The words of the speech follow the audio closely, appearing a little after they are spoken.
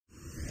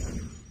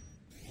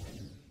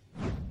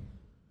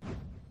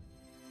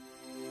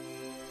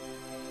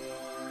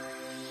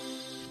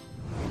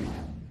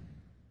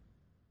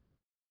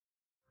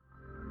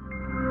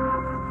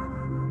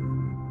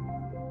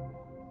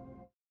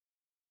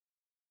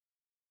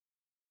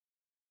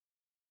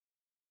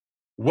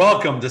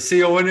Welcome to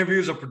CEO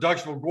Interviews, a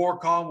production of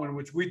Agoracom, in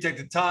which we take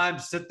the time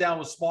to sit down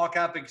with small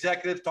cap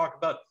executives, talk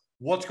about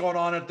what's going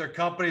on at their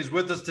companies.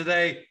 With us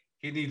today,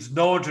 he needs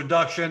no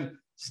introduction,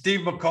 Steve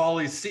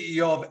McCauley,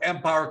 CEO of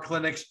Empower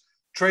Clinics,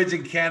 trades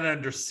in Canada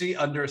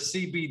under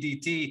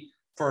CBDT.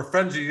 For our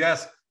friends in the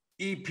US,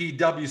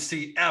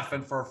 EPWCF,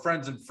 and for our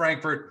friends in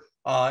Frankfurt,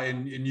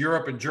 in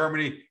Europe and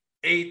Germany,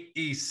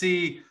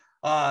 8EC.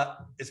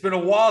 It's been a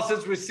while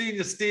since we've seen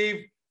you,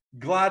 Steve.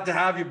 Glad to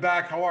have you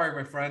back. How are you,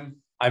 my friend?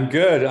 I'm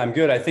good.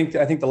 I think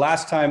the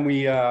last time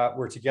we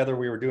were together,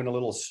 we were doing a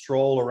little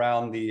stroll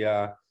around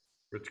the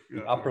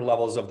upper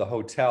levels of the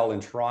hotel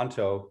in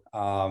Toronto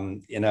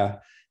in a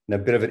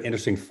bit of an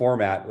interesting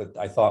format that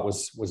I thought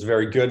was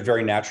very good,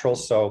 very natural.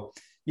 So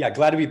yeah,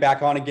 glad to be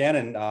back on again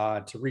and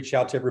to reach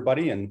out to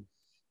everybody and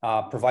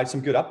provide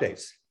some good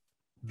updates.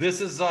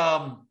 This is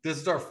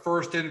our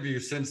first interview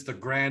since the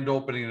grand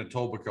opening in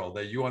Etobicoke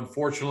that you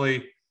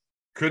unfortunately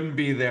couldn't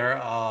be there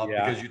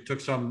because you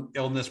took some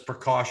illness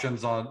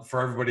precautions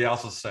for everybody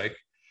else's sake.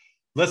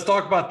 Let's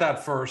talk about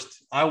that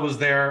first. I was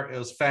there. It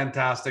was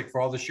fantastic for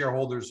all the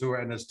shareholders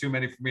and there's too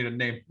many for me to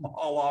name them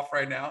all off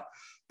right now,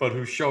 but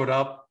who showed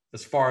up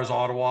as far as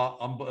Ottawa.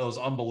 It was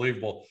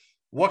unbelievable.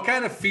 What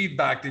kind of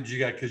feedback did you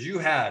get? Because you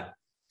had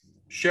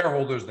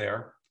shareholders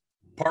there,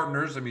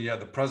 partners. I mean, you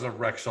had the president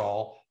of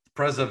Rexall, the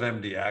president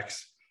of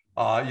MDX.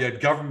 You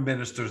had government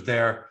ministers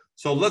there.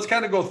 So let's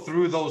kind of go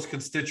through those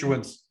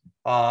constituents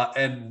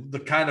and the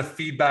kind of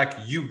feedback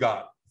you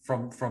got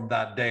from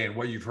that day and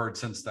what you've heard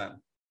since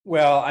then.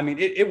 Well, I mean,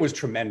 it was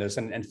tremendous.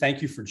 And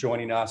thank you for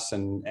joining us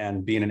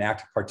and being an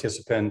active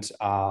participant,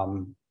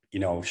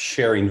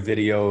 sharing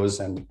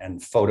videos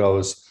and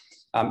photos.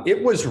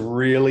 It was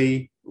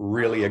really,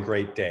 really a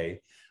great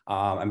day.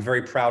 I'm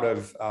very proud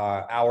of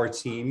our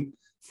team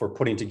for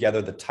putting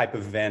together the type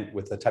of event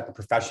with the type of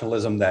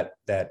professionalism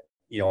that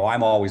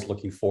I'm always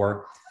looking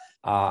for.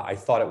 I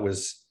thought it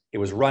was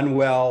run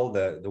well.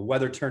 The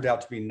weather turned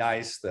out to be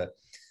nice.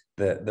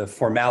 The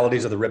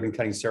formalities of the ribbon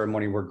cutting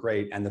ceremony were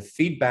great, and the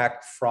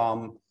feedback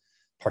from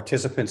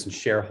participants and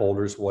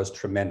shareholders was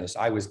tremendous.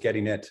 I was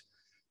getting it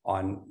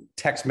on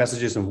text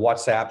messages and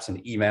WhatsApps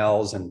and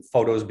emails and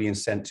photos being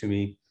sent to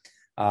me.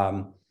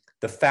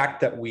 The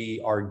fact that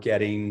we are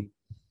getting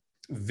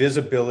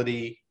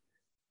visibility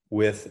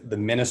with the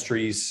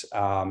ministries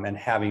and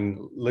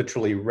having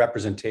literally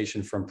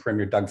representation from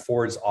Premier Doug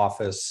Ford's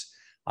office.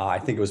 I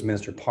think it was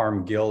Minister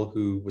Parm Gill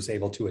who was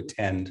able to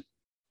attend,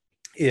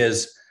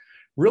 is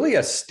really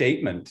a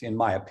statement, in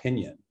my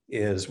opinion.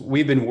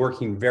 We've been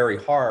working very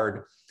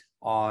hard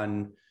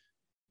on,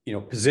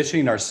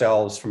 positioning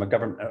ourselves from a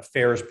government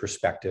affairs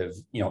perspective,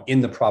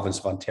 in the province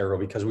of Ontario,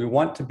 because we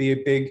want to be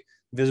a big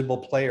visible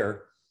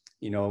player,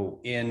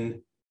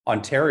 in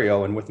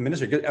Ontario and with the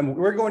ministry. And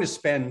we're going to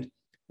spend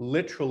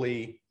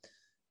literally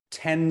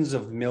tens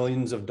of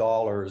millions of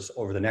dollars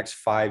over the next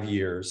 5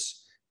 years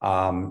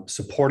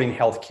supporting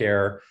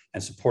healthcare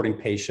and supporting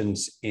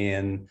patients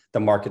in the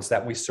markets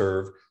that we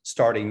serve,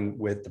 starting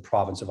with the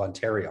province of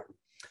Ontario.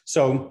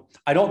 So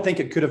I don't think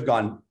it could have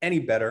gone any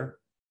better.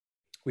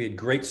 We had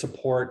great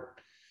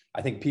support.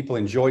 I think people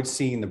enjoyed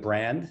seeing the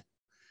brand.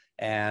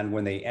 And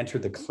when they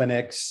entered the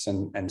clinics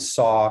and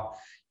saw,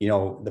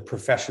 the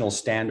professional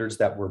standards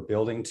that we're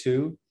building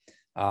to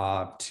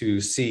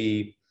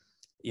see,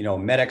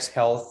 Medix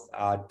Health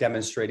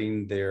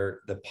demonstrating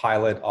the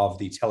pilot of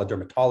the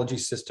teledermatology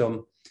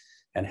system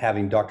and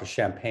having Dr.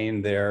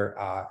 Champagne there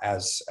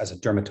as a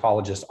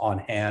dermatologist on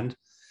hand.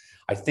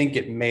 I think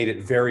it made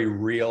it very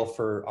real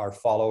for our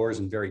followers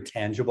and very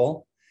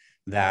tangible.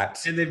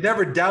 And they've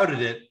never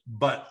doubted it,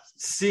 but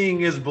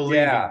seeing is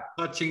believing,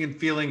 touching and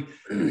feeling,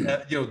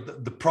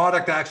 the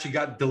product actually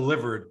got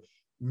delivered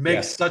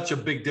makes such a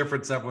big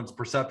difference in everyone's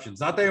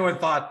perceptions. Not that anyone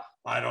thought,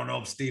 I don't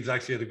know if Steve's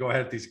actually had to go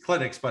ahead at these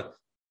clinics, but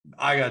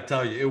I got to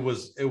tell you,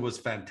 it was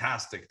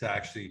fantastic to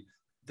actually.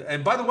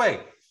 And by the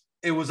way,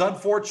 it was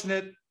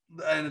unfortunate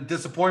and a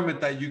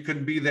disappointment that you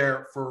couldn't be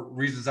there for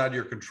reasons out of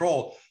your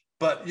control.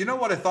 But you know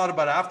what I thought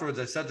about afterwards?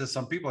 I said to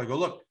some people, I go,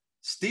 look,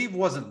 Steve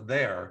wasn't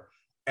there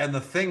and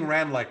the thing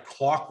ran like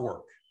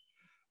clockwork.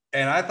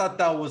 And I thought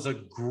that was a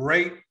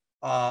great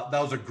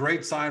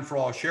sign for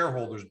all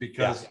shareholders,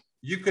 because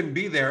you can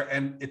be there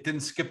and it didn't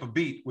skip a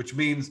beat, which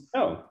means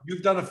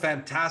you've done a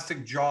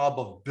fantastic job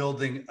of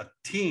building a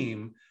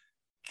team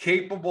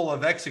capable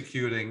of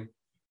executing.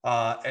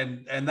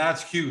 And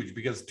that's huge,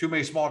 because too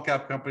many small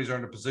cap companies are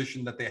in a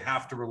position that they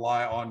have to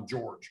rely on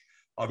George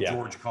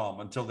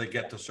Com until they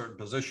get to a certain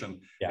position.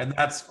 And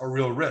that's a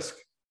real risk.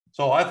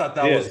 So I thought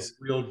that was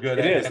real good.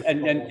 It is.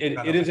 And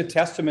it is a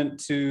testament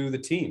to the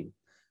team.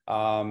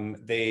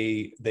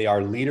 They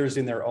are leaders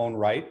in their own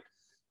right.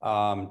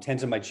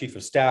 Tenzin, my chief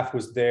of staff,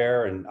 was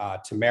there, and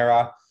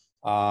Tamara,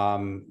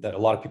 that a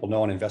lot of people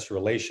know in investor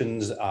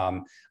relations.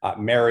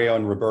 Mario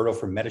and Roberto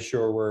from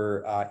Medisure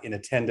were in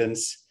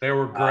attendance. They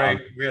were great.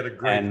 We had a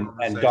great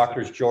and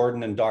Doctors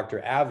Jordan and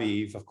Dr.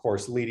 Aviv, of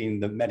course, leading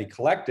the Medi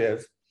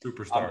Collective.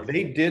 Superstars.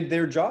 They did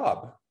their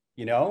job.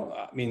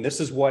 I mean, this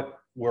is what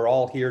we're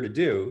all here to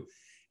do.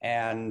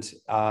 And,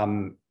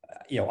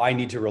 I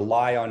need to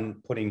rely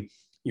on putting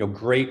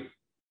great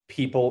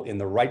people in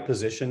the right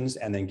positions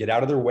and then get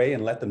out of their way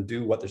and let them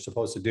do what they're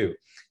supposed to do.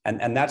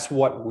 And that's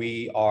what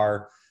we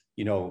are,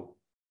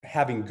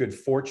 having good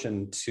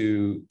fortune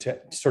to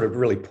sort of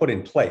really put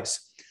in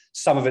place.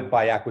 Some of it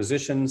by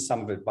acquisition,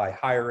 some of it by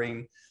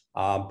hiring,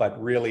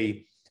 but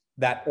really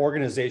that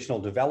organizational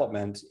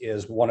development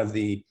is one of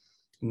the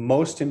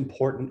most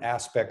important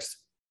aspects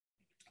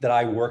that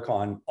I work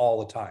on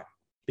all the time.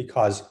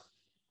 Because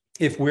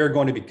if we're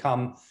going to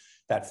become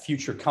that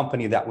future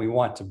company that we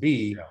want to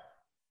be,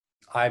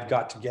 I've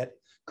got to get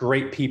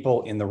great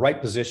people in the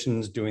right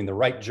positions, doing the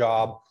right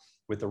job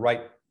with the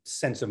right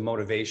sense of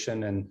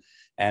motivation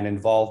and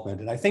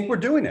involvement. And I think we're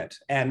doing it.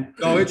 And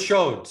no, it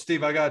showed,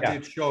 Steve.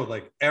 It showed,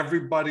 like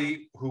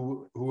everybody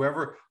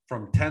whoever,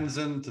 from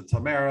Tenzin to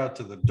Tamara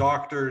to the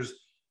doctors,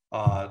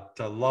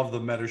 to love the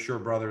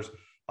Medisure brothers,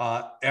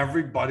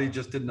 everybody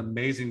just did an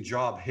amazing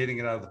job hitting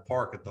it out of the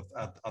park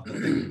at the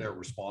thing that they're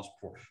responsible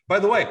for. By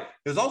the way,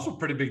 it was also a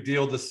pretty big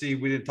deal to see,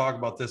 we didn't talk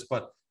about this,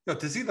 but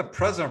to see the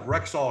president of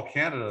Rexall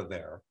Canada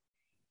there,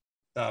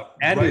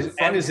 and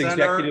his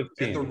executive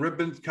team at the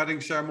ribbon cutting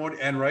ceremony,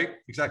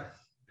 exactly.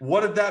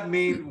 What did that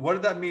mean? What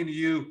did that mean to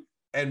you?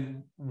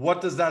 And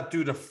what does that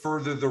do to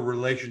further the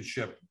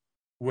relationship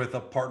with a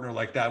partner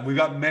like that? We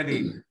got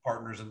many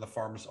partners on the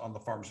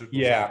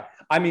pharmaceutical side.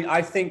 I mean,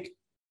 I think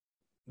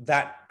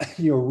that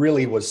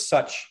really was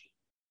such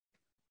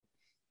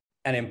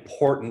an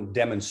important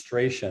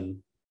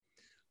demonstration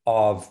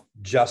of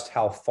just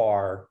how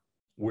far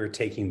we're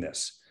taking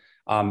this.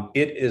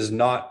 It is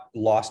not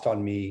lost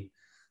on me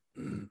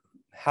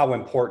how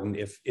important,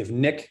 if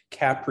Nick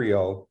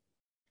Caprio,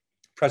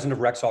 president of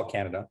Rexall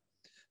Canada,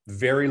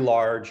 very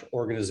large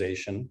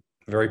organization,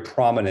 very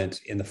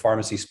prominent in the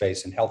pharmacy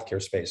space and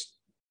healthcare space,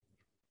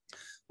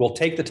 will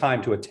take the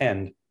time to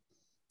attend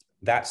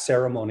that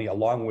ceremony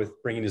along with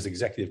bringing his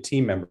executive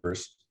team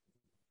members,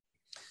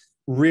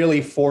 really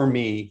for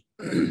me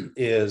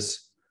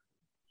is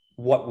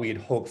what we'd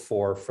hoped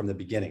for from the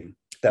beginning,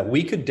 that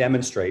we could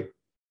demonstrate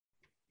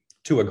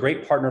to a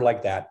great partner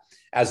like that,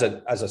 as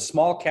a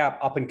small cap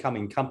up and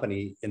coming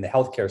company in the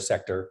healthcare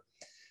sector,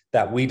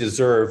 that we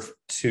deserve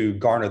to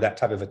garner that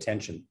type of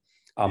attention.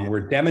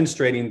 We're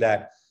demonstrating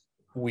that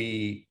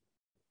we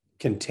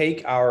can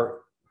take our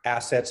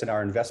assets and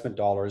our investment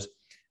dollars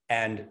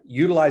and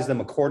utilize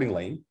them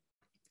accordingly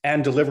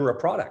and deliver a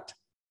product.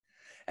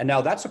 And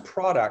now that's a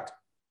product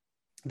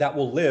that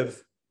will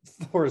live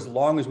for as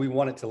long as we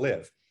want it to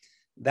live.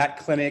 That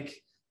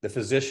clinic, the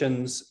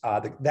physicians,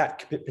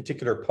 that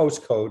particular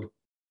postcode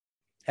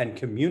and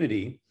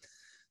community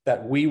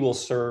that we will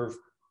serve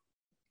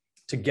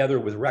together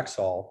with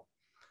Rexall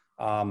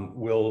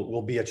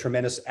will be a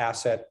tremendous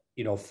asset,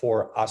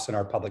 for us and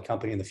our public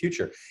company in the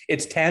future.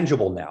 It's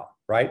tangible now,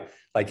 right?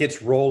 Like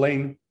it's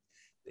rolling,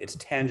 it's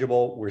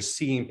tangible. We're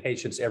seeing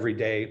patients every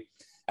day.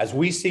 As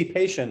we see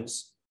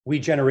patients, we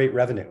generate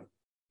revenue.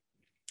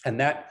 And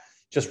that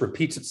just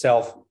repeats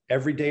itself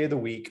every day of the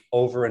week,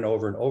 over and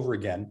over and over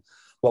again.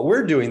 What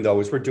we're doing, though,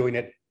 is we're doing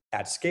it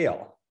at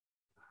scale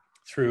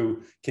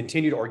through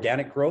continued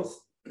organic growth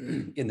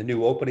in the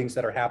new openings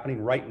that are happening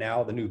right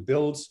now, the new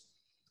builds,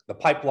 the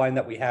pipeline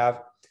that we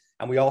have.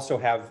 And we also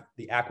have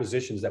the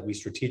acquisitions that we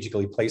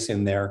strategically place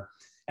in there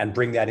and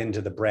bring that into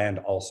the brand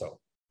also.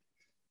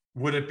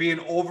 Would it be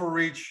an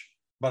overreach?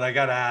 But I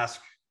got to ask,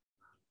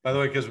 by the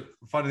way, because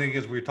the funny thing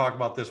is we talk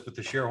about this with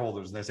the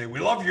shareholders and they say, we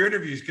love your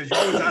interviews because you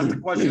always ask the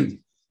questions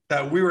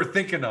that we were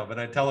thinking of. And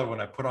I tell her when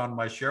I put on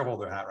my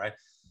shareholder hat, right?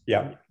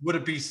 Yeah. Would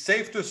it be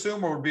safe to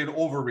assume, or would it be an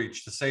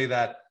overreach to say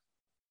that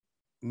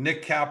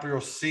Nick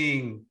Caprio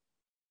seeing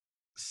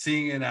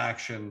in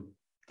action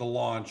the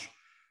launch,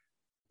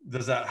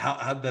 does that,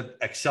 how that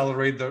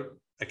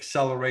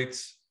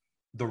accelerates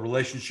the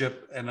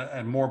relationship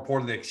and more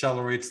importantly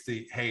accelerates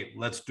the, hey,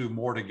 let's do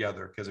more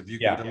together? Because if you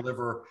can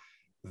deliver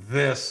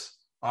this,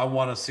 I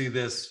want to see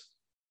this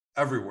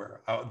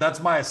everywhere.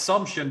 That's my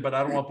assumption, but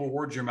I don't want to put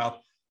words in your mouth.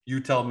 You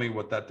tell me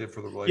what that did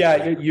for the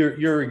relationship. Yeah,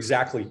 you're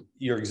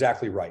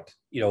exactly right.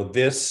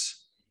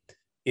 This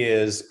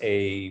is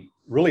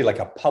really like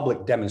a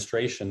public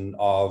demonstration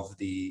of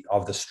the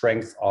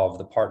strength of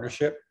the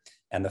partnership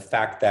and the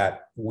fact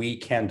that we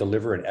can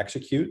deliver and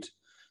execute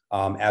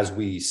as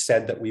we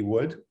said that we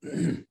would.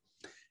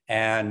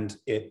 And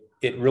it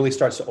really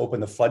starts to open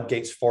the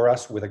floodgates for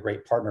us with a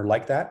great partner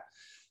like that.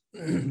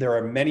 There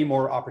are many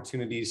more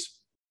opportunities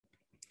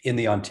in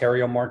the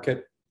Ontario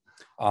market.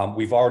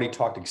 We've already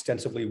talked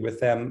extensively with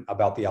them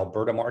about the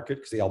Alberta market,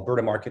 because the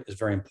Alberta market is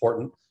very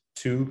important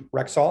to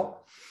Rexall.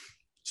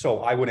 So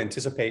I would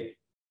anticipate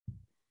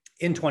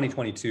in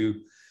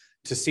 2022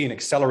 to see an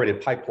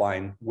accelerated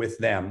pipeline with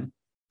them,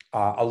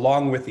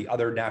 along with the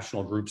other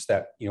national groups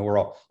that we're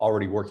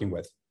already working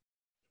with.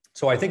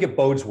 So I think it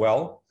bodes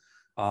well,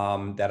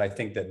 that I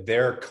think that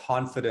their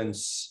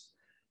confidence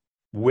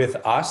with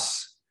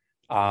us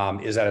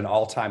is at an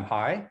all-time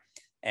high.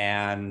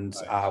 And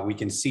we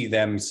can see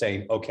them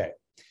saying, okay,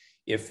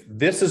 if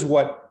this is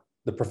what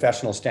the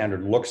professional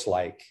standard looks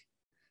like,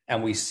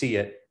 and we see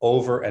it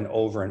over and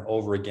over and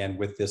over again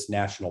with this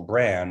national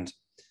brand,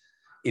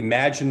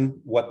 imagine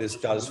what this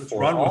does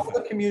for all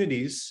the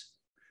communities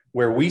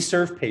where we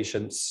serve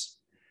patients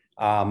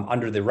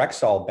under the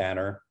Rexall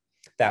banner,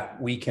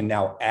 that we can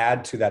now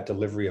add to that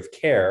delivery of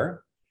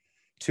care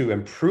to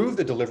improve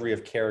the delivery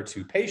of care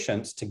to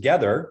patients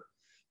together,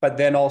 but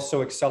then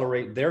also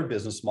accelerate their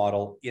business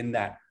model in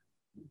that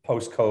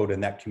postcode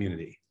and that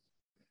community.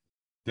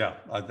 Yeah,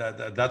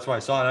 that's why I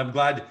saw it. I'm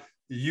glad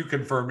you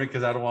confirmed it,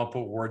 because I don't want to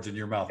put words in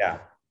your mouth. Yeah.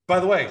 By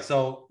the way,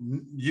 so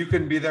you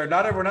can be there.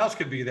 Not everyone else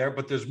could be there,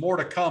 but there's more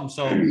to come.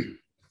 So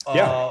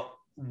yeah.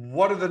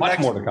 What are the Much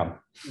more to come?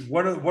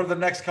 What are the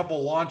next couple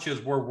of launches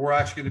where we're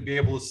actually going to be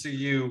able to see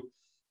you?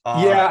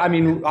 Yeah, I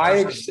mean,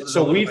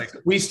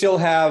 we still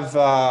have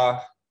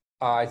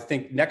I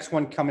think next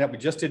one coming up. We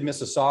just did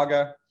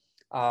Mississauga.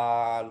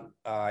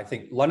 I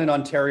think London,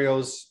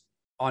 Ontario's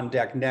on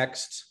deck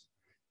next.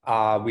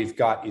 We've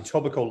got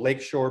Etobicoke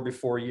Lakeshore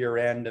before year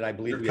end, and I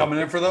believe you're coming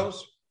in for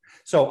those.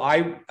 So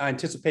I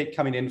anticipate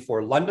coming in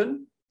for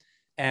London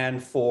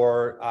and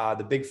for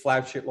the big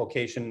flagship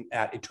location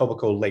at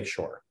Etobicoke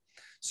Lakeshore.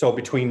 So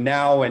between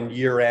now and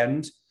year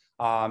end,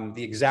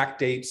 the exact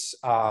dates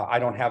I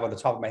don't have on the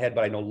top of my head,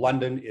 but I know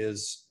London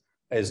is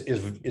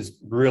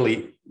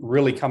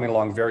really coming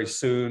along very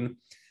soon.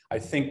 I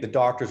think the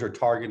doctors are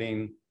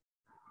targeting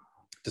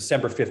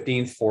December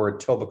 15th for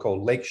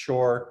Etobicoke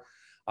Lakeshore.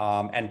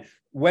 And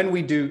when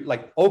we do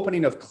like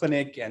opening of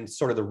clinic and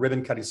sort of the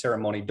ribbon cutting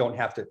ceremony, don't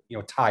have to,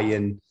 tie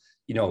in,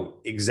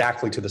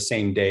 exactly to the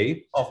same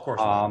day. Of course.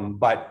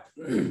 But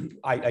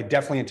I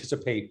definitely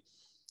anticipate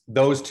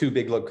those two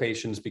big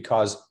locations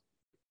because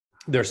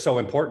they're so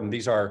important.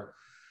 These are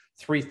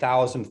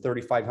 3,000,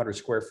 3,500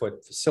 square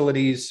foot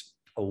facilities,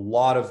 a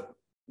lot of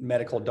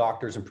medical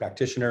doctors and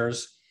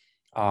practitioners,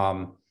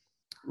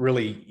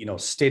 really,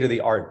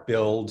 state-of-the-art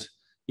build,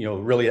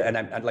 really, and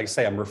like I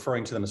say, I'm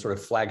referring to them as sort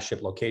of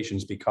flagship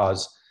locations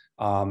because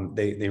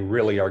they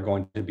really are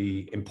going to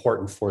be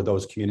important for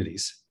those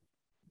communities.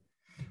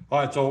 All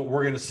right, so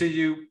we're going to see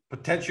you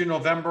potentially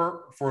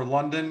November for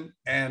London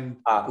and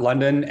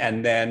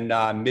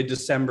then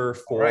mid-December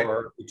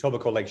for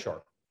Etobicoke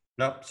Lakeshore.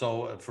 Yep.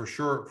 So for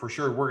sure,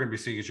 we're going to be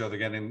seeing each other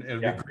again, and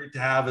it'd be great to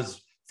have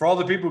is for all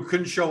the people who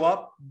couldn't show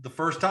up the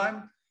first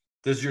time.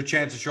 This is your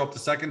chance to show up the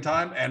second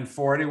time, and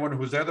for anyone who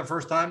was there the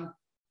first time,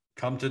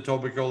 come to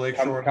Etobicoke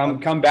Lakeshore.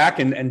 Come back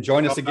and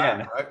join us again.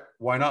 Back, right?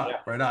 Why not? Yeah.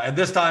 Right now, and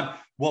this time,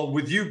 well,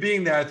 with you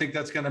being there, I think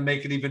that's going to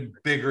make an even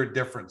bigger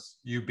difference.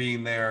 You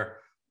being there,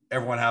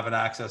 everyone having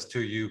access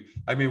to you.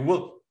 I mean,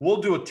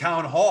 we'll do a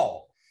town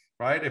hall.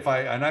 Right.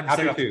 I'm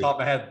saying off the top of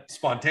my head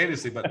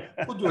spontaneously, but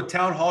we'll do a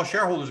town hall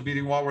shareholders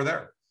meeting while we're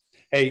there.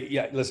 Hey,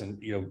 yeah, listen,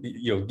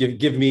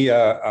 give me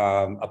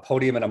a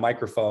podium and a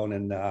microphone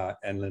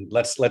and then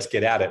let's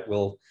get at it.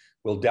 We'll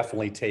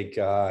definitely take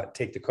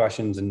the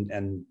questions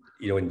and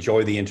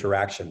enjoy the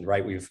interaction.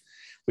 Right.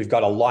 We've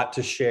got a lot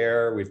to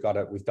share. We've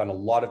done a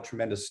lot of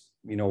tremendous,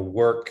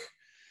 work.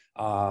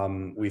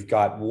 We've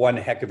got one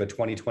heck of a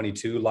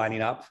 2022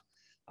 lining up.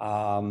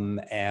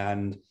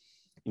 And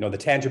the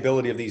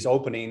tangibility of these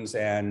openings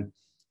and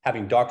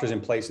having doctors in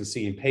place and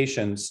seeing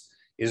patients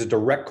is a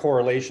direct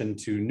correlation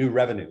to new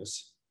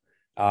revenues.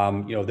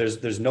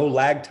 There's no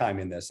lag time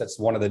in this. That's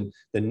one of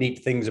the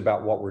neat things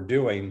about what we're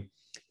doing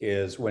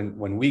is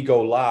when we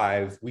go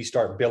live, we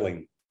start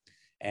billing,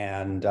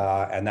 and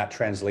that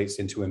translates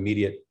into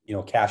immediate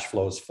cash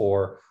flows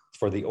for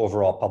the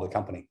overall public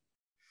company.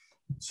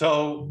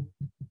 So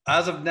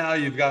as of now,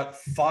 you've got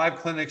 5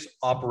 clinics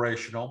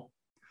operational,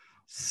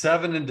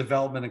 7 in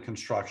development and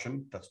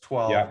construction. That's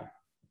 12. Yeah.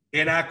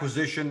 In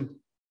acquisition,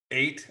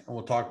 8, and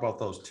we'll talk about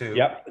those too.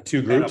 Yep,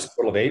 2 groups,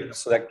 total of 8.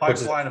 So that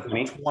puts pipeline of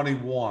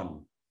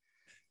 21.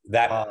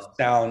 That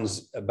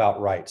sounds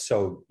about right.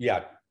 So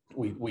yeah,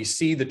 we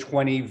see the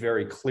 20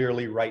 very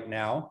clearly right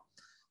now.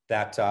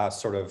 That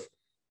sort of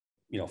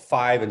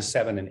 5 and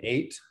 7 and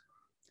 8,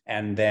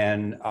 and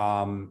then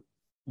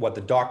what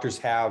the doctors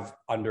have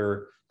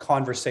under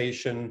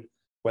conversation,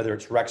 whether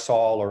it's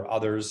Rexall or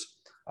others,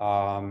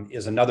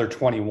 is another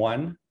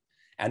 21,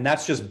 and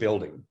that's just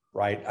building,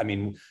 right? I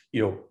mean,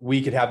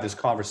 we could have this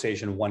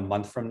conversation 1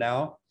 month from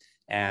now,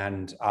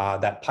 and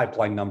that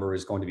pipeline number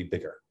is going to be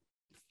bigger.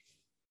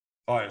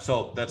 All right,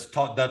 so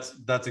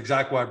that's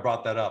exactly why I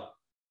brought that up.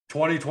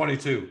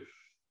 2022.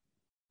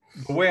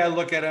 The way I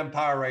look at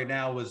Empire right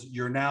now is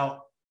you're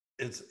now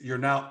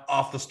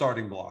off the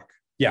starting block.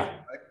 Yeah,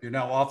 right? You're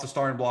now off the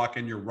starting block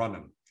and you're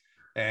running,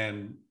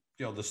 and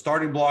the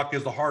starting block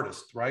is the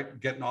hardest, right?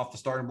 Getting off the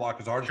starting block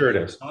is hard. Sure it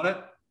is. On it,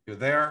 you're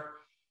there.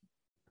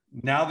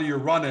 Now that you're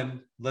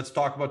running, let's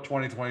talk about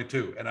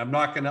 2022. And I'm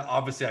not going to,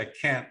 obviously I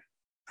can't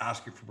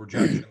ask you for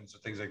projections or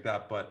things like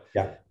that, but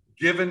yeah,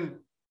 given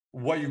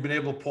what you've been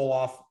able to pull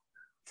off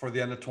for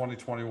the end of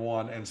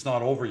 2021, and it's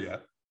not over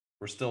yet.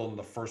 We're still in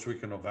the first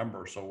week of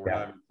November, so we're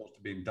not even close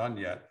to being done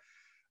yet.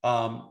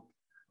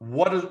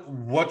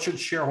 What should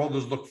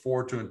shareholders look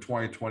forward to in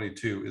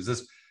 2022?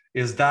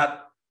 Is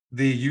that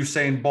the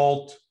Usain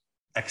Bolt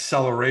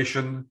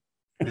acceleration?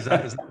 Is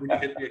that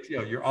when you hit,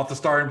 you're off the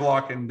starting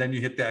block and then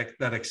you hit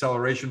that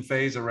acceleration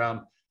phase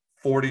around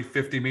 40,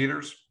 50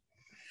 meters?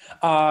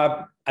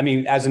 I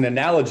mean, as an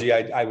analogy,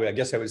 I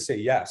guess I would say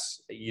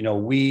yes.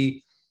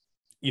 We're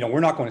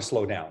not going to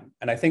slow down.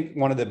 And I think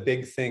one of the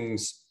big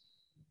things,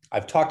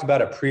 I've talked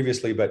about it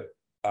previously, but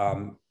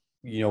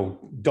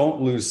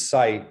don't lose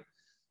sight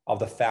of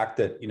the fact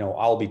that,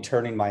 I'll be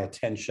turning my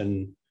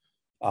attention,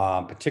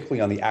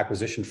 particularly on the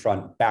acquisition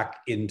front, back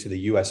into the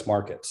US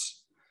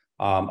markets.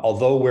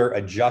 Although we're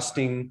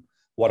adjusting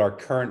what our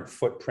current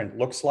footprint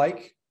looks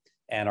like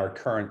and our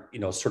current,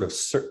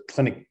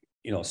 clinic,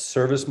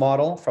 service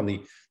model from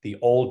the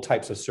old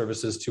types of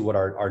services to what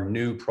our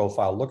new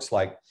profile looks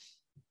like,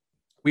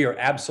 we are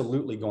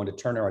absolutely going to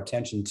turn our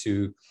attention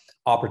to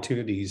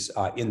opportunities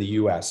in the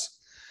US.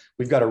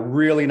 We've got a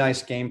really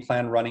nice game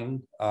plan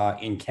running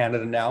in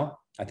Canada now.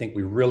 I think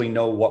we really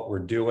know what we're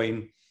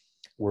doing.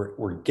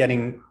 We're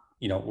getting,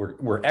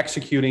 we're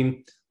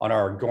executing on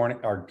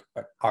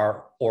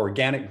our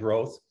organic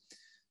growth.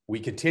 We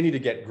continue to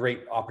get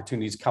great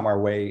opportunities come our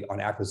way on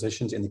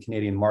acquisitions in the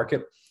Canadian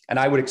market. And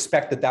I would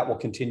expect that will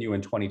continue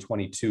in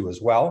 2022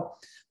 as well.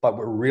 But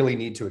we really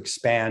need to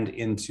expand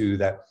into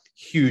that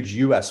huge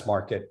US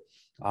market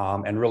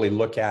and really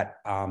look at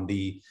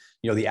the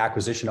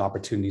acquisition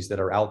opportunities that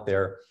are out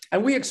there.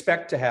 And we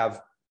expect to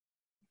have,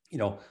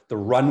 the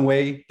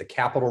runway, the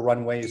capital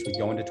runway as we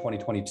go into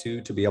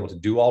 2022 to be able to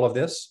do all of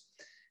this.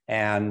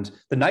 And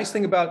the nice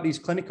thing about these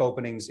clinic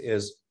openings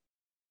is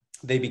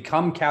they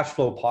become cash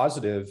flow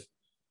positive,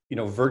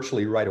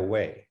 virtually right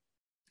away.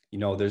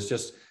 There's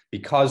just,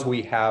 because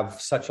we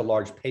have such a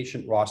large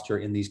patient roster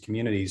in these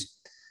communities,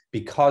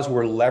 because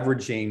we're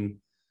leveraging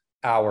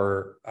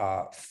our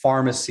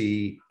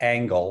pharmacy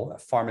angle,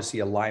 pharmacy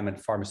alignment,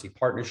 pharmacy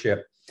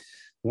partnership,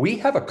 we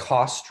have a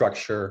cost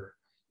structure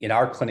in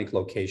our clinic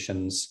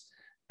locations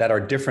that are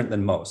different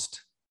than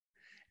most.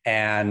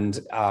 And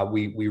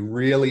we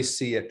really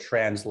see it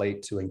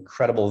translate to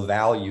incredible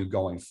value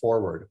going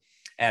forward.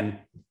 And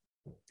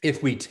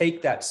if we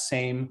take that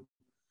same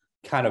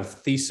kind of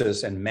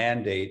thesis and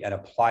mandate and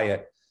apply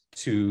it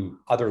to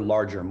other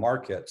larger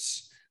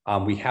markets,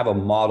 we have a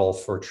model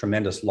for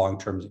tremendous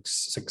long-term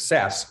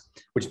success,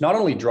 which not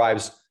only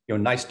drives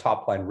nice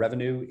top-line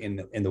revenue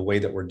in the way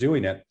that we're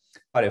doing it,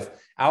 but if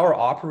our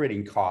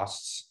operating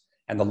costs,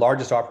 and the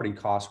largest operating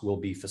cost will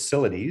be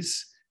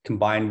facilities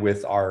combined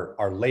with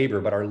our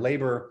labor, but our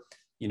labor,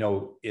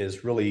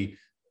 is really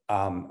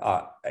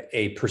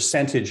a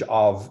percentage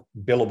of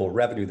billable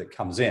revenue that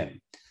comes in.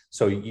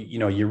 So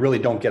you really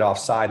don't get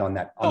offside on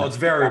that. It's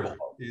variable.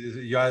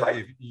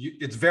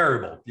 It's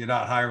variable. You're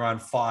not hiring on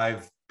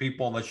 5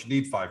 people unless you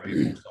need 5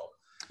 people. So.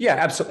 Yeah,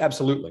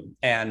 absolutely.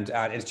 And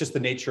it's just the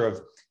nature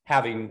of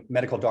having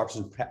medical doctors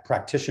and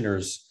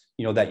practitioners,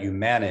 that you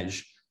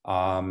manage.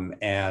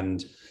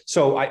 And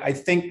so I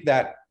think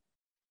that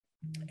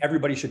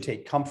everybody should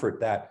take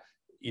comfort that,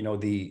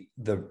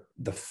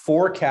 the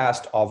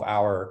forecast of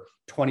our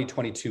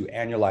 2022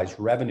 annualized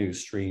revenue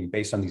stream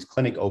based on these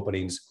clinic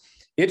openings,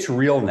 it's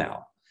real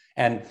now.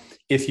 And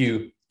if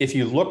you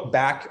look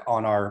back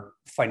on our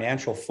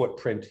financial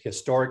footprint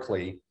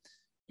historically,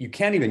 you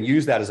can't even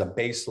use that as a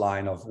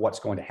baseline of what's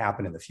going to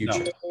happen in the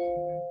future.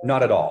 No.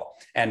 Not at all.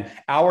 And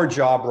our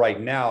job right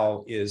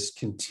now is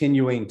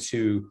continuing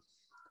to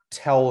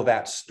tell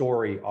that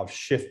story of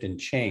shift and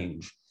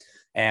change.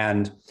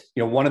 And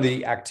one of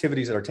the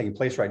activities that are taking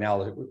place right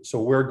now,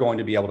 so we're going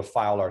to be able to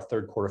file our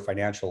third quarter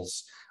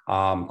financials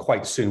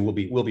quite soon.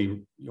 We'll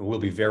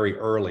be very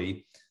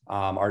early.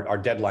 Our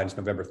deadline is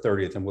November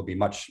 30th, and we'll be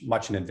much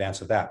in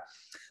advance of that.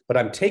 But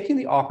I'm taking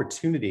the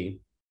opportunity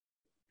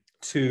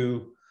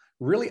to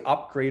really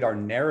upgrade our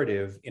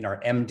narrative in our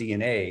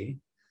MD&A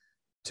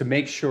to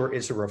make sure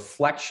it's a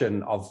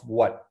reflection of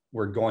what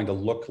we're going to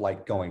look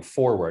like going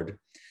forward,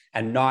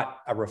 and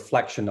not a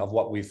reflection of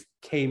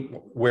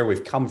where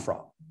we've come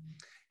from.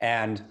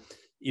 And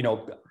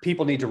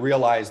people need to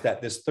realize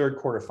that this third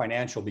quarter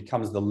financial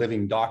becomes the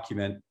living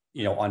document,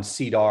 on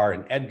SEDAR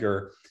and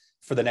EDGAR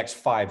for the next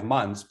 5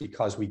 months,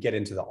 because we get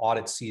into the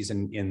audit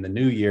season in the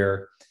new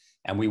year,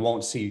 and we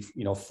won't see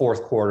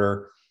fourth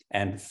quarter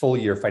and full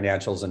year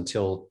financials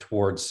until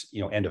towards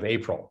end of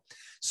April.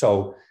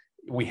 So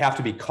we have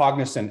to be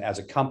cognizant as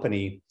a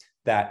company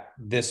that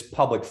this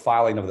public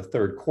filing of the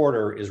third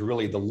quarter is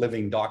really the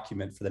living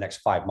document for the next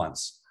 5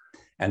 months.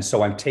 And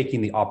so I'm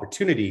taking the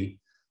opportunity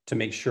to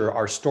make sure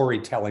our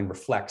storytelling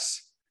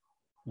reflects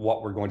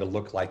what we're going to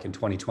look like in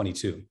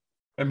 2022.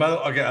 And by the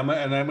way, okay, I'm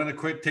going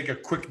to take a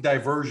quick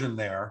diversion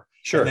there.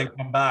 Sure. And then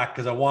come back,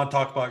 because I want to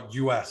talk about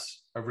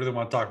US. I really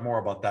want to talk more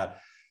about that.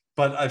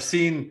 But I've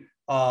seen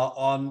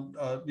on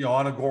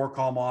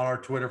Agoracom, on our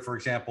Twitter, for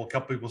example, a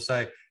couple people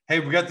say, hey,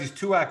 we got these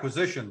 2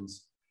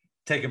 acquisitions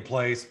taking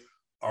place.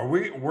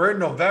 We're in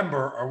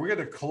November. Are we going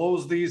to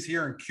close these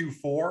here in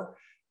Q4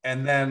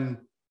 and then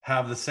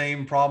have the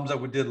same problems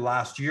that we did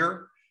last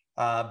year?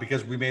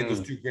 Because we made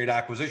those 2 great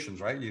acquisitions,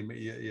 right?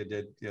 You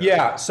did.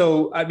 Yeah.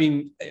 So, I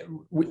mean,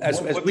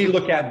 as we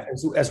look at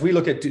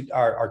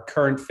our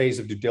current phase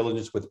of due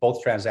diligence with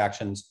both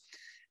transactions,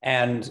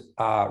 and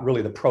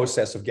really the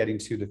process of getting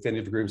to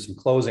definitive agreements and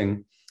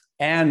closing,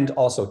 and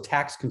also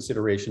tax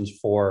considerations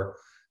for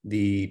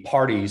the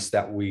parties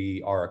that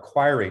we are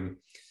acquiring,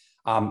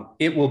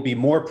 it will be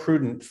more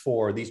prudent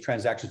for these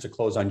transactions to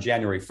close on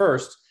January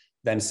 1st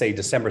than say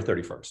December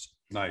 31st.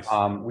 Nice.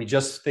 We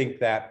just think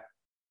that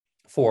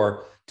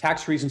for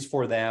tax reasons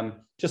for them,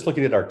 just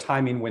looking at our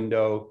timing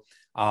window,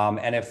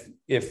 and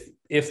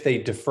if they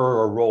defer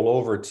or roll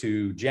over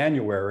to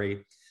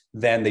January,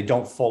 then they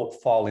don't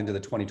fall into the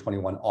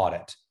 2021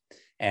 audit.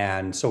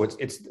 And so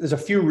there's a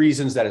few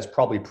reasons that it's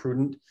probably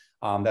prudent.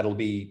 That'll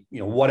be,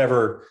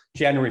 whatever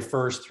January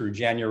 1st through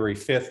January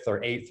 5th or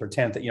 8th or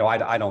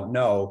 10th, I don't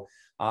know.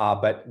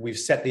 But we've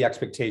set the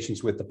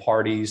expectations with the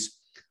parties,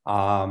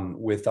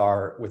 with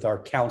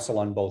our counsel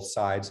on both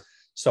sides.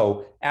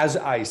 So as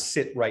I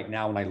sit right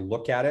now and I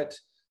look at it,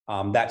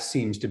 that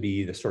seems to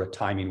be the sort of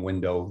timing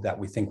window that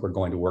we think we're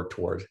going to work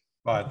toward.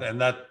 Right, and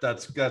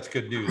that's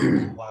good news.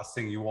 The last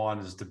thing you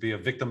want is to be a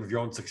victim of your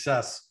own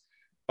success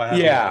by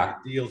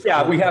having deals.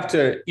 Yeah, we have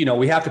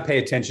to pay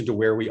attention to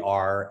where we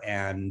are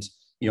and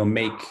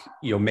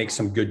make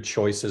some good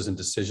choices and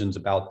decisions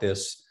about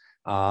this.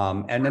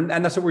 And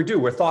that's what we do.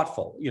 We're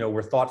thoughtful.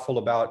 We're thoughtful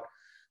about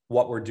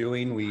what we're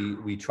doing.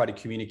 We try to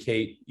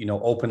communicate,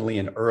 openly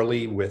and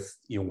early with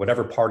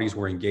whatever parties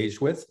we're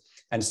engaged with,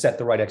 and set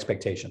the right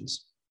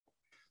expectations.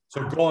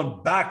 So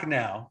going back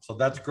now, so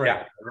that's great.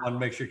 Yeah. I want to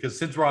make sure, because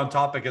since we're on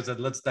topic, I said,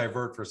 let's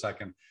divert for a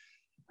second.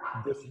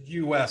 This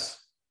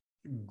U.S.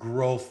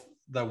 growth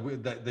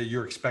that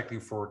you're expecting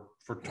for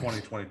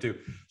 2022.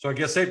 So I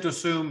guess safe to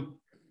assume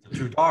the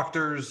two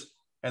doctors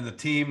and the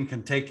team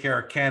can take care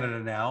of Canada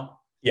now.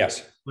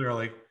 Yes.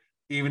 Clearly,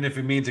 even if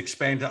it means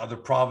expand to other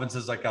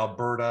provinces like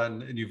Alberta,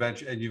 and you've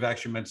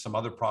actually mentioned some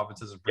other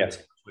provinces. Yes.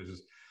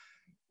 Places.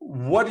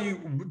 What do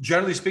you,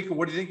 generally speaking,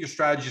 what do you think your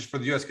strategy is for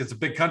the U.S.? Because it's a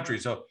big country.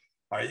 So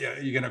are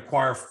you going to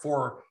acquire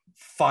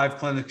 5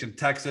 clinics in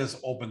Texas,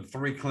 open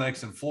 3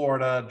 clinics in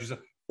Florida,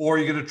 or are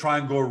you going to try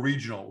and go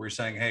regional? Where you're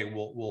saying, hey,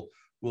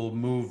 we'll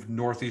move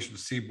northeastern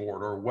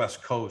seaboard or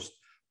west coast,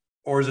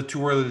 or is it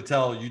too early to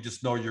tell? You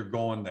just know you're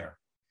going there.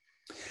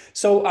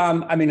 So,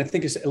 I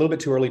think it's a little bit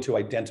too early to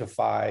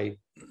identify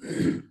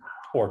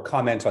or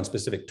comment on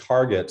specific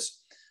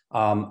targets.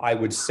 I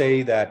would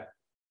say that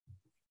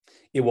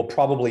it will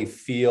probably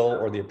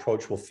the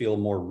approach will feel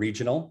more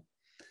regional.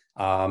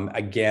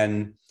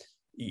 Again,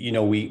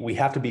 we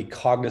have to be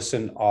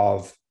cognizant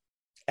of,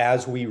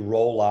 as we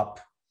roll up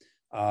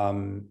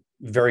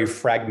very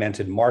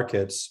fragmented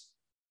markets,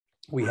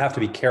 we have to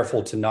be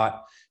careful to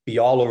not be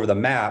all over the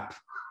map,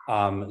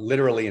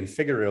 literally and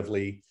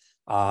figuratively,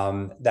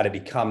 that it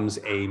becomes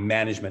a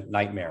management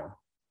nightmare.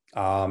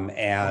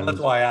 And that's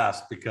why I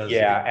asked, because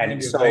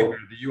and so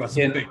the U.S.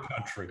 is a big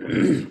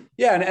country.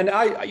 And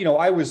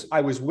I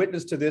was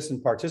witness to this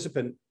and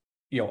participant,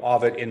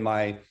 of it in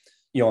my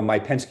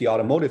Penske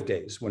Automotive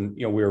days when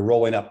we were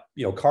rolling up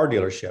car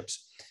dealerships.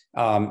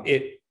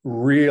 It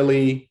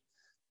really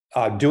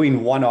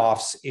doing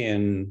one-offs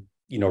in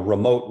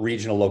remote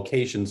regional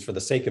locations for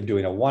the sake of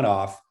doing a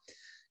one-off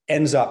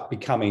ends up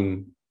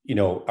becoming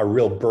a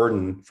real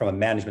burden from a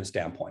management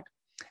standpoint,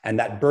 and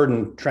that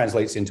burden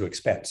translates into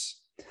expense.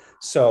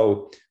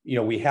 So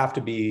we have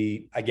to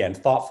be, again,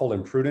 thoughtful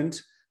and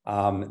prudent.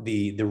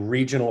 The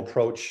regional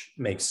approach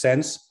makes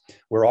sense.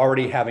 We're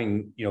already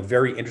having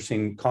very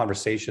interesting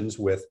conversations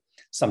with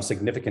some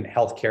significant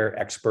healthcare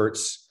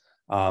experts,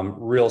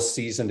 real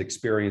seasoned,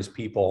 experienced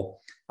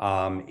people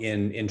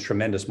in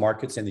tremendous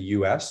markets in the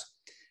U.S.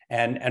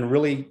 and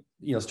really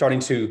starting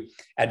to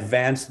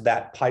advance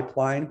that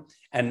pipeline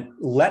and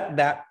let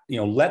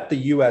the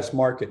U.S.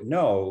 market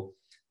know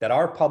that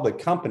our public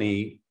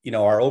company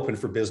are open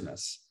for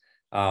business.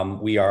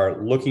 We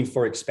are looking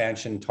for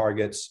expansion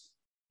targets.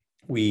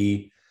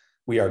 We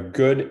are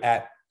good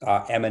at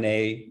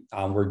M&A.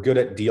 We're good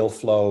at deal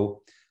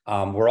flow.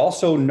 We're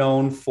also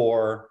known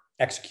for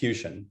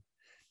execution.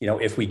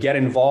 If we get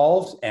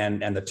involved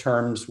and the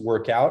terms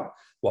work out,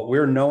 what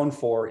we're known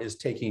for is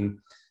taking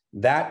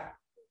that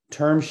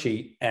term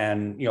sheet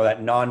and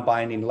that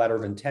non-binding letter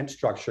of intent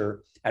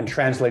structure and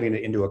translating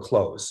it into a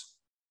close,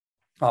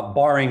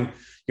 barring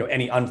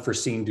any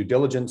unforeseen due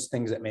diligence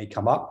things that may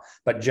come up.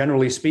 But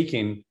generally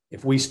speaking,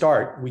 if we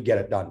start, we get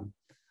it done.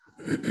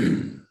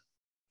 Can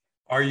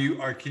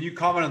you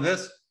comment on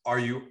this? Are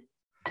you,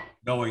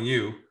 knowing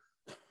you,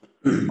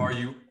 are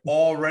you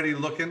already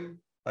looking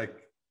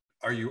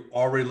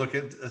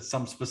at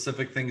some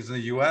specific things in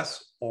the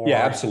US?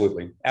 Yeah,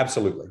 absolutely.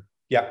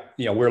 Yeah.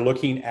 We're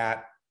looking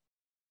at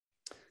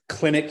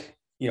clinic,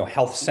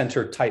 health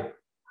center type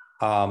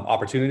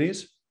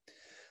opportunities.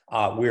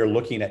 We're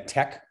looking at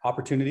tech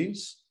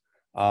opportunities.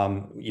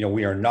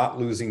 We are not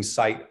losing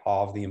sight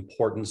of the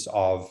importance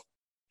of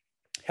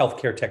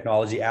healthcare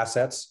technology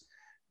assets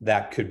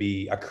that could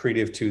be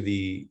accretive to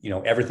the,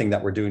 everything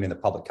that we're doing in the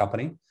public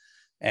company.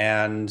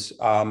 And,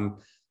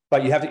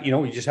 but you have to,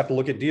 you just have to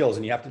look at deals,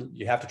 and you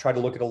have to try to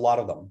look at a lot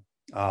of them.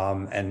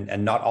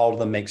 And not all of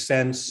them make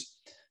sense.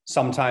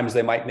 Sometimes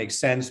they might make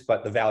sense,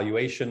 but the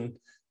valuation,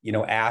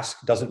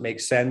 ask doesn't make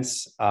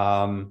sense.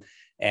 But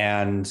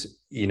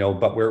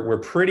we're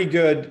pretty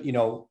good,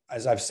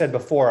 as I've said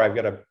before, I've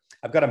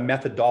got a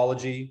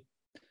methodology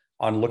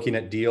on looking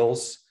at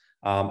deals.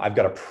 I've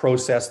got a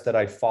process that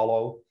I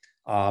follow.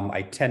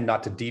 I tend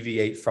not to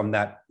deviate from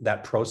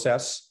that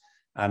process,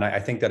 and I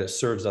think that it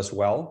serves us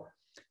well.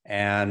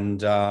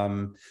 And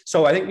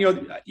so I think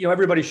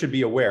everybody should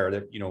be aware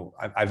that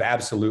I've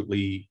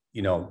absolutely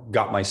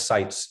got my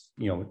sights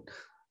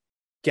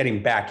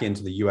getting back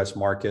into the U.S.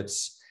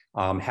 markets,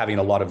 having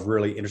a lot of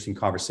really interesting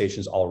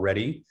conversations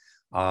already,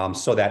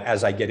 so that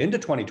as I get into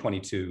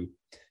 2022,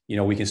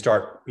 we can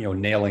start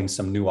nailing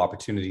some new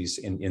opportunities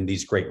in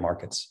these great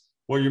markets.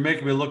 Well, you're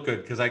making me look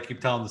good because I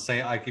keep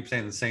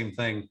saying the same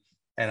thing,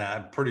 and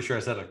I'm pretty sure I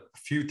said a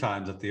few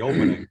times at the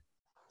opening.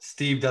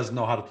 Steve doesn't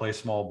know how to play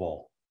small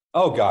ball.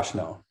 Oh gosh,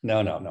 no.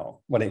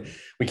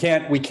 We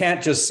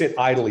can't just sit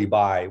idly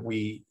by.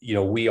 We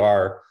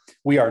are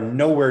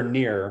nowhere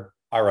near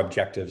our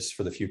objectives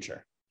for the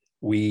future.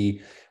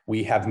 We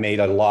have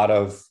made a lot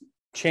of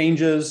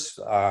changes,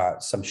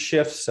 some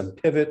shifts, some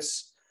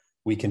pivots.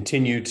 We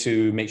continue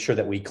to make sure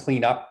that we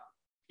clean up,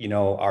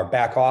 our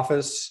back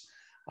office.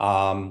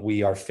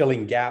 We are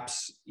filling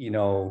gaps,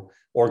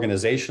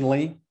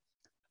 organizationally.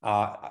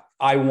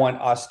 I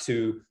want us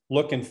to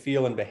look and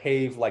feel and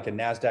behave like a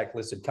NASDAQ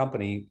listed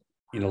company,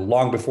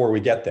 long before we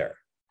get there.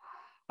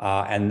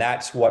 And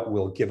that's what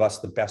will give us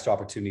the best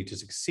opportunity to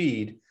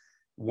succeed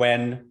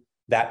when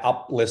that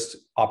uplist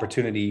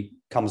opportunity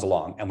comes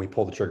along and we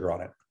pull the trigger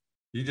on it.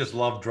 You just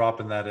love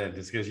dropping that in,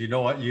 just because you're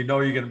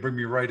going to bring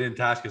me right in,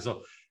 Tasca.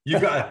 So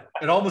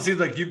it almost seems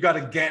like you've got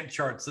a Gantt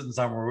chart sitting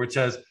somewhere, which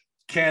has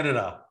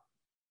Canada,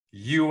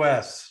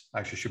 US,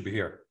 actually should be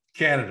here,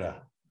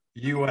 Canada,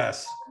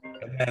 US,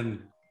 and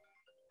then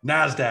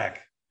NASDAQ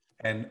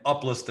and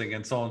uplisting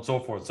and so on and so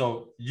forth.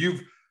 So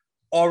you've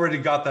already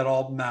got that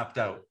all mapped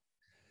out.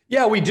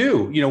 Yeah, we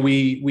do.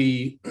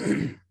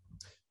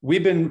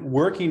 We've been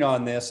working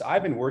on this.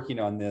 I've been working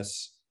on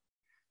this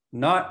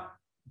not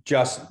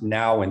just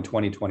now in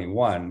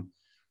 2021.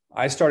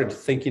 I started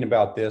thinking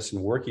about this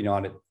and working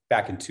on it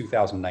back in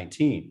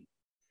 2019.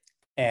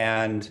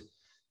 And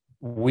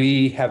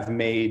we have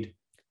made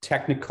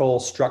technical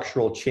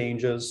structural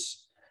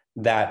changes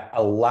that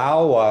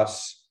allow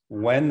us,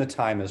 when the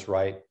time is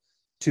right,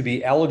 to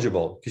be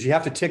eligible, because you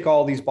have to tick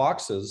all these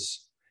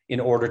boxes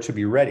in order to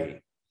be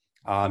ready.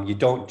 You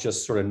don't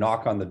just sort of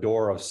knock on the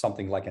door of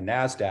something like a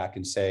NASDAQ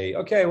and say,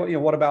 okay, well,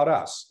 what about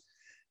us?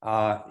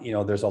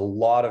 There's a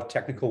lot of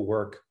technical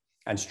work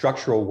and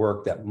structural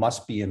work that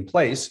must be in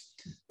place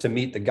to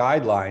meet the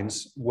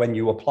guidelines when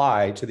you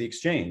apply to the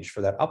exchange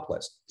for that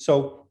uplist.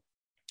 So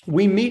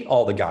we meet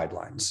all the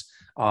guidelines.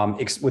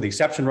 With the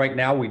exception right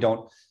now, we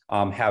don't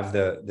have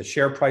the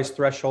share price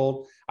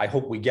threshold. I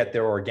hope we get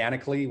there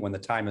organically when the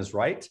time is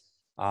right.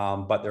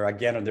 But there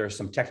are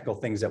some technical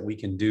things that we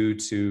can do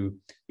to,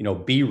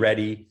 be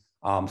ready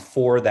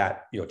for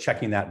that,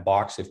 checking that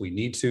box if we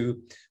need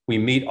to. We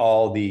meet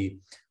all the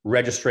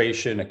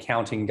registration,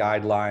 accounting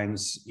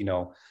guidelines.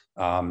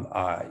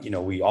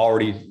 We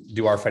already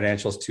do our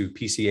financials to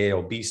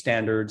PCAOB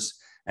standards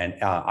and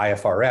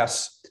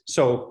IFRS.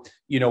 So,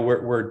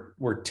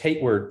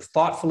 we're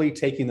thoughtfully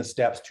taking the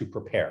steps to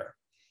prepare.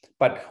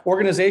 But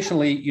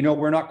organizationally,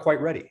 we're not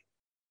quite ready,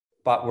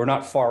 but we're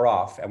not far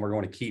off, and we're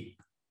going to keep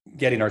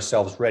getting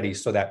ourselves ready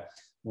so that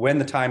when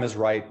the time is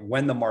right,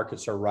 when the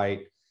markets are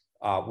right,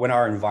 when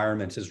our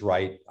environment is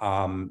right,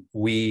 I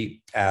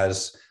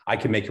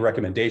can make a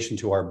recommendation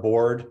to our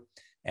board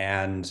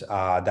and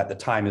that the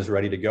time is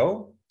ready to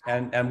go,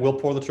 and we'll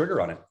pull the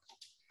trigger on it.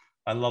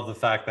 I love the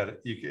fact that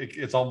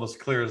it's almost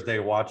clear as day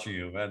watching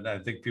you, and I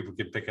think people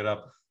can pick it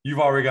up. You've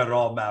already got it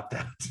all mapped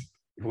out.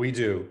 We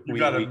do. You've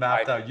got it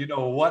mapped out. You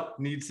know what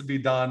needs to be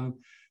done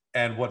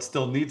and what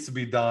still needs to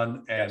be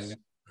done. And yes,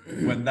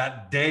 when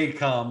that day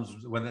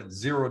comes, when that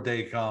 0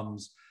 day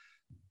comes,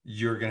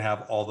 you're going to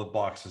have all the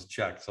boxes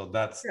checked. So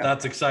that's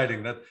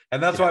exciting.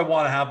 That's why I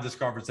want to have this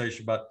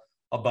conversation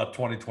about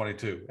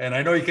 2022. And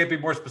I know you can't be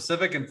more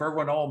specific. And for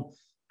everyone home,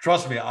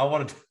 trust me,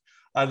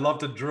 I'd love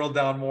to drill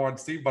down more on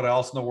Steve, but I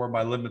also know where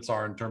my limits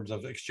are in terms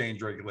of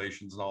exchange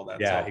regulations and all that.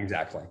 Yeah, so,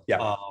 exactly.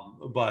 Yeah.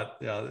 But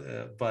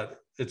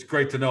it's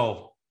great to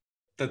know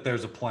that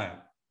there's a plan.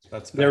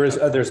 There's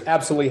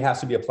absolutely has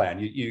to be a plan.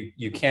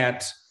 You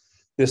can't,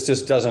 this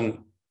just doesn't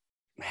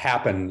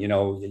happen.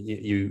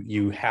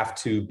 You have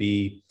to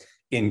be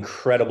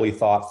incredibly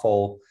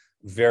thoughtful,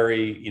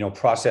 very,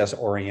 process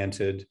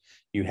oriented.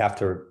 You have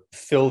to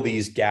fill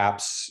these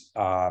gaps.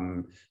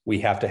 We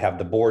have to have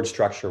the board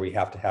structure. We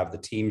have to have the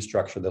team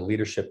structure, the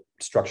leadership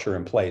structure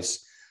in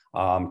place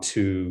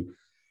to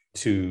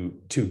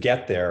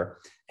get there.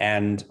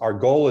 And our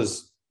goal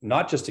is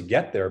not just to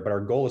get there, but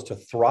our goal is to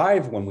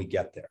thrive when we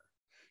get there.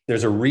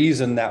 There's a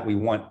reason that we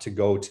want to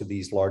go to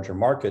these larger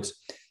markets,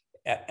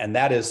 and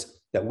that is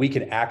that we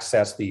can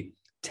access the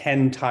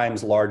 10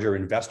 times larger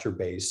investor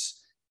base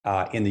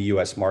in the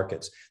US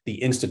markets, the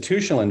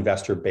institutional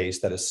investor base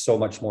that is so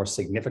much more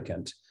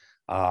significant.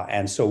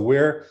 And so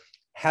we're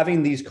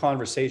having these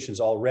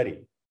conversations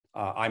already.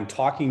 I'm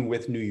talking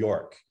with New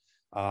York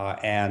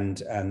and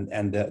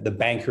the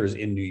bankers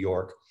in New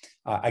York,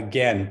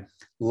 again,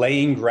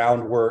 laying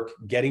groundwork,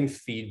 getting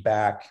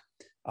feedback,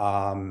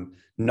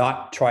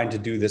 not trying to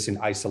do this in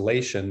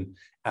isolation,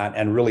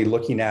 and really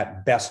looking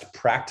at best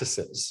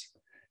practices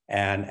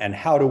and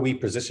how do we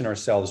position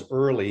ourselves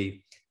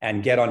early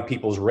and get on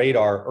people's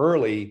radar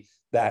early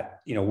that,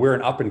 you know, we're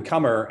an up and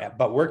comer,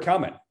 but we're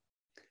coming.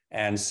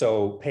 And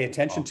so pay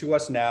attention to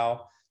us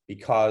now,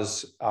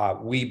 because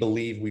we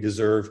believe we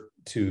deserve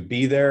to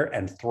be there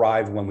and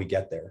thrive when we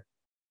get there.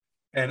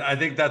 And I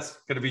think that's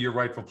going to be your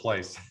rightful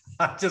place.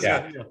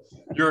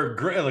 You're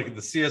great. Like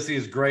the CSE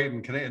is great,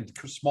 and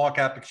small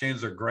cap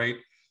exchanges are great,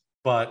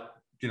 but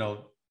you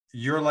know,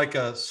 you're like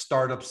a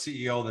startup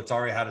CEO that's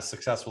already had a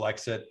successful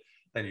exit.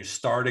 Then you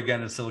start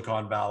again in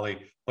Silicon Valley,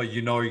 but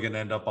you know you're going to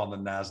end up on the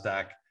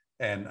NASDAQ,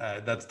 and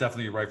that's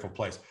definitely your rightful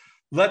place.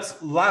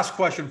 Last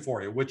question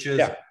for you, which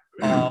is,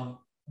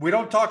 we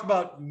don't talk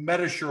about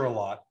Medisure a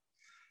lot.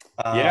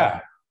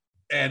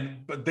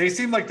 But they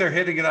seem like they're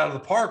hitting it out of the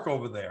park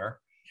over there,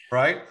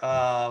 right?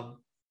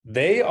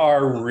 They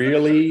are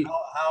really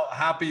how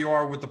happy you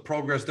are with the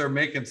progress they're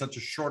making such a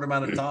short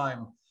amount of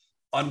time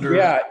under.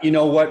 Yeah, you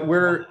know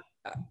what,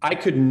 I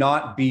could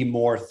not be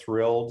more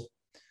thrilled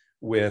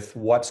with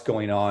what's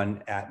going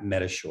on at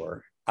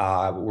Medisure.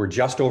 We're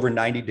just over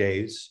 90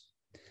 days.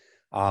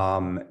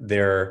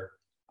 Their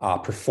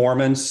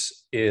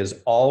performance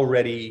is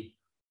already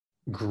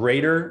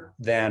greater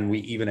than we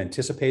even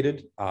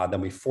anticipated, than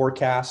we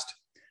forecast.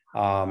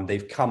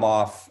 They've come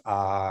off,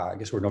 I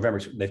guess we're November,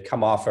 they've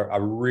come off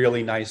a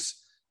really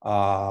nice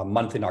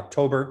month in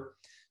October,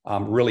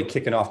 really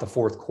kicking off the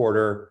fourth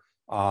quarter,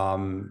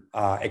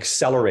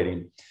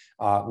 accelerating.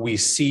 We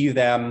see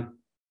them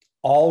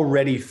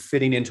already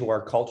fitting into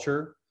our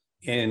culture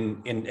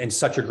in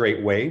such a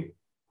great way.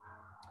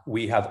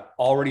 We have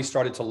already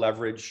started to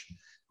leverage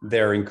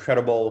their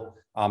incredible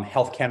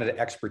Health Canada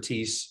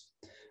expertise,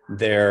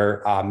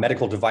 their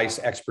medical device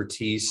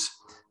expertise,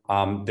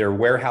 their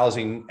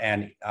warehousing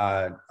and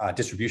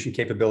distribution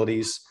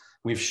capabilities.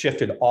 We've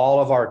shifted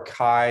all of our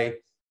Kai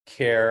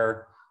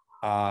Care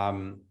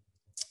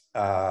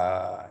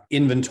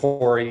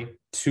inventory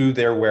to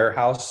their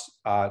warehouse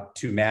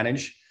to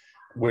manage.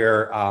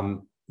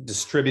 We're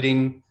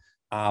distributing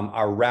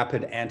our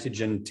rapid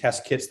antigen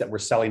test kits that we're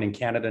selling in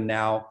Canada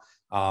now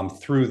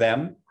through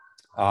them.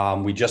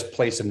 We just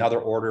placed another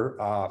order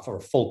for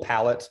a full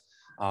pallet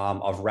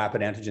of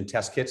rapid antigen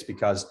test kits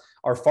because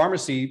our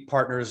pharmacy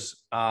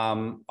partners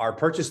are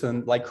purchasing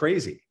them like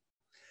crazy.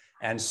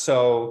 And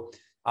so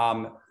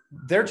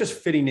they're just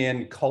fitting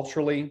in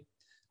culturally.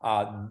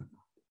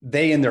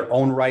 They in their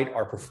own right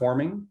are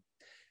performing.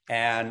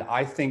 And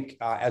I think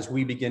as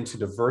we begin to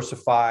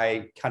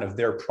diversify kind of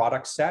their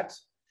product set,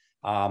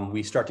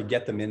 we start to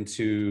get them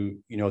into,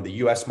 you know, the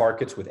US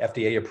markets with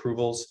FDA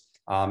approvals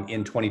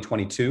in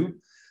 2022.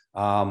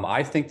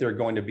 I think they're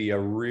going to be a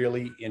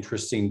really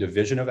interesting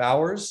division of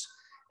ours.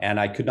 And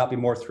I could not be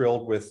more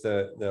thrilled with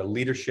the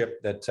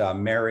leadership that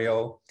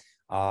Mario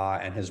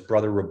and his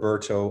brother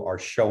Roberto are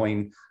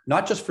showing,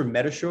 not just for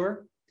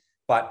Medisure,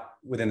 but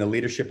within the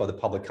leadership of the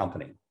public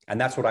company. And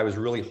that's what I was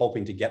really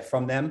hoping to get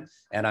from them.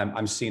 And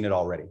I'm seeing it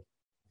already.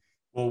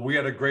 Well, we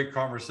had a great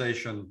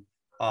conversation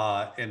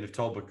in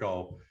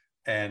Etobicoke,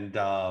 and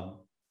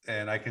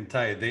I can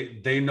tell you,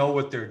 they know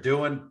what they're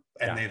doing,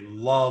 and they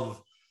love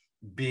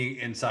being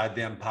inside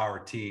the Empower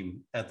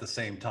team at the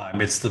same time.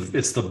 It's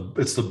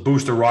the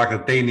booster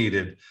rocket they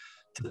needed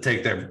to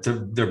take their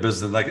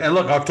business. Like, and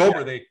look,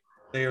 October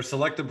they are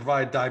selected to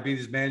provide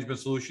diabetes management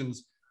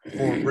solutions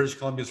for British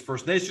Columbia's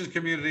First Nations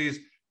communities.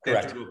 They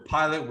have to do a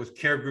pilot with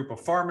Care Group of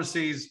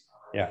Pharmacies.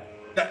 Yeah.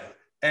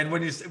 And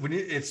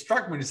it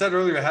struck me when you said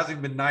earlier it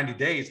hasn't been 90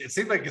 days. It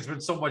seems like it's been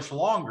so much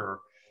longer.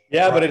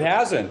 Yeah, but it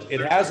hasn't.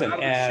 It hasn't.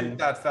 And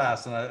that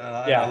fast. And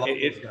I love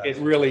it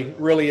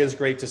really is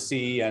great to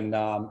see. And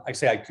I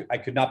say I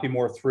could not be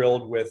more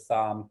thrilled with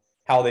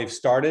how they've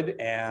started,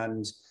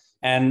 and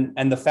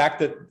the fact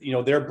that, you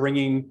know, they're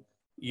bringing,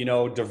 you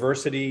know,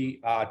 diversity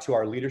to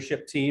our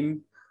leadership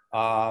team.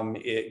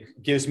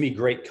 It gives me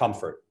great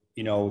comfort.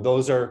 You know,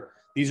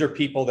 these are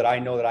people that I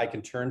know that I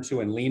can turn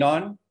to and lean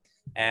on,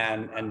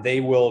 and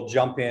they will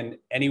jump in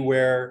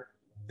anywhere.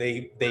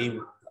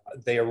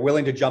 They are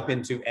willing to jump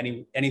into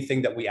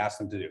anything that we ask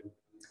them to do.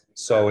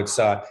 So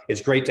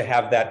it's great to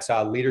have that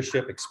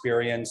leadership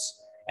experience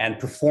and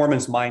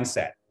performance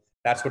mindset.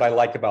 That's what I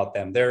like about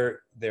them.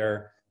 They're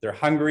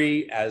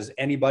hungry as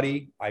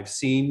anybody I've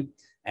seen,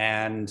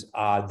 and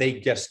they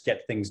just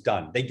get things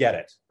done. They get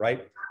it,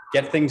 right?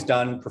 Get things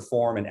done,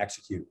 perform, and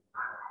execute.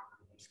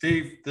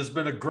 Steve, this has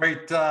been a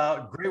great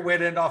way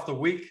to end off the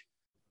week.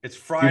 It's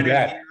Friday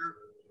here,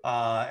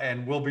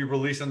 and we'll be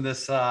releasing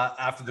this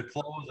after the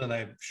close, and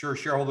I'm sure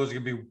shareholders are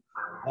going to be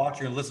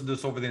watching and listening to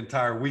this over the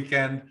entire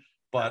weekend.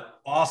 But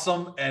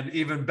awesome, and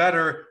even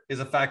better is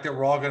the fact that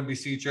we're all going to be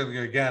seeing each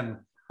other again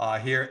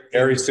here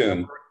very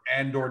soon,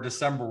 and/or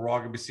December. We're all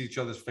going to be seeing each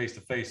other face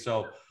to face.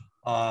 So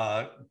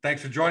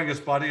thanks for joining us,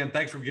 buddy, and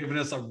thanks for giving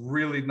us a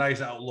really nice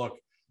outlook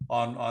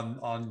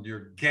on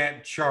your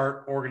Gantt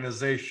chart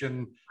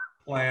organization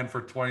plan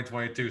for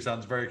 2022.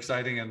 Sounds very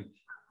exciting, and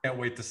can't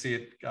wait to see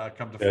it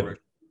come to fruition.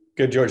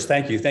 Good, George.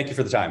 Thank you. Thank you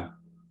for the time.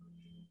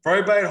 For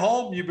everybody at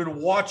home, you've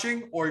been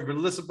watching or you've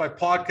been listening by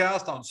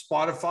podcast on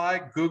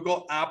Spotify,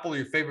 Google, Apple,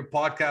 your favorite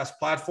podcast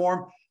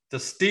platform. To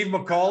Steve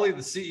McCauley,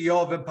 the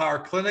CEO of Empower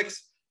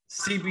Clinics,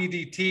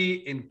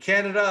 CBDT in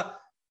Canada,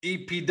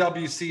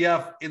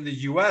 EPWCF in the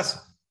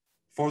US.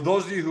 For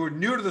those of you who are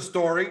new to the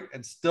story,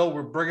 and still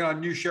we're bringing on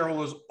new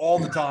shareholders all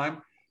the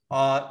time,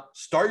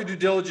 start your due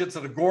diligence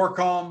at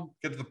Agoracom,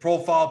 get to the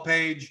profile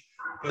page,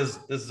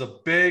 because this is a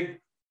big,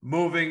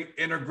 moving,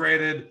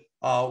 integrated,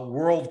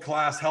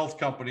 world-class health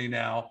company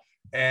now.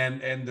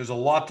 And there's a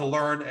lot to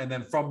learn. And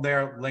then from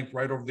there, link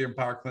right over to the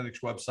Empower Clinics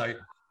website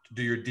to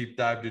do your deep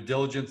dive due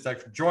diligence.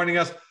 Thanks for joining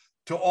us.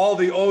 To all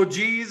the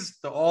OGs,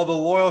 to all the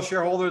loyal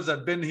shareholders that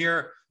have been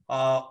here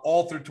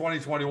all through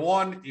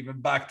 2021,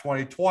 even back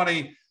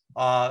 2020.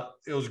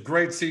 It was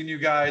great seeing you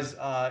guys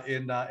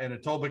in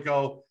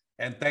Etobicoke.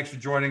 And thanks for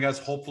joining us.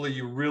 Hopefully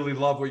you really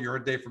love what you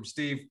heard today from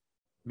Steve.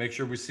 Make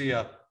sure we see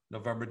you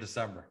November,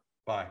 December.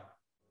 Bye.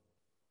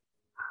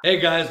 Hey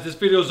guys, this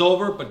video is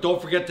over, but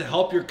don't forget to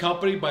help your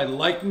company by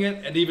liking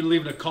it and even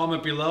leaving a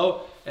comment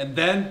below. And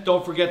then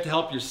don't forget to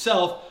help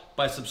yourself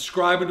by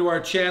subscribing to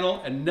our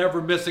channel and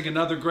never missing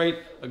another great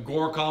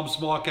Agoracom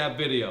small cap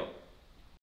video.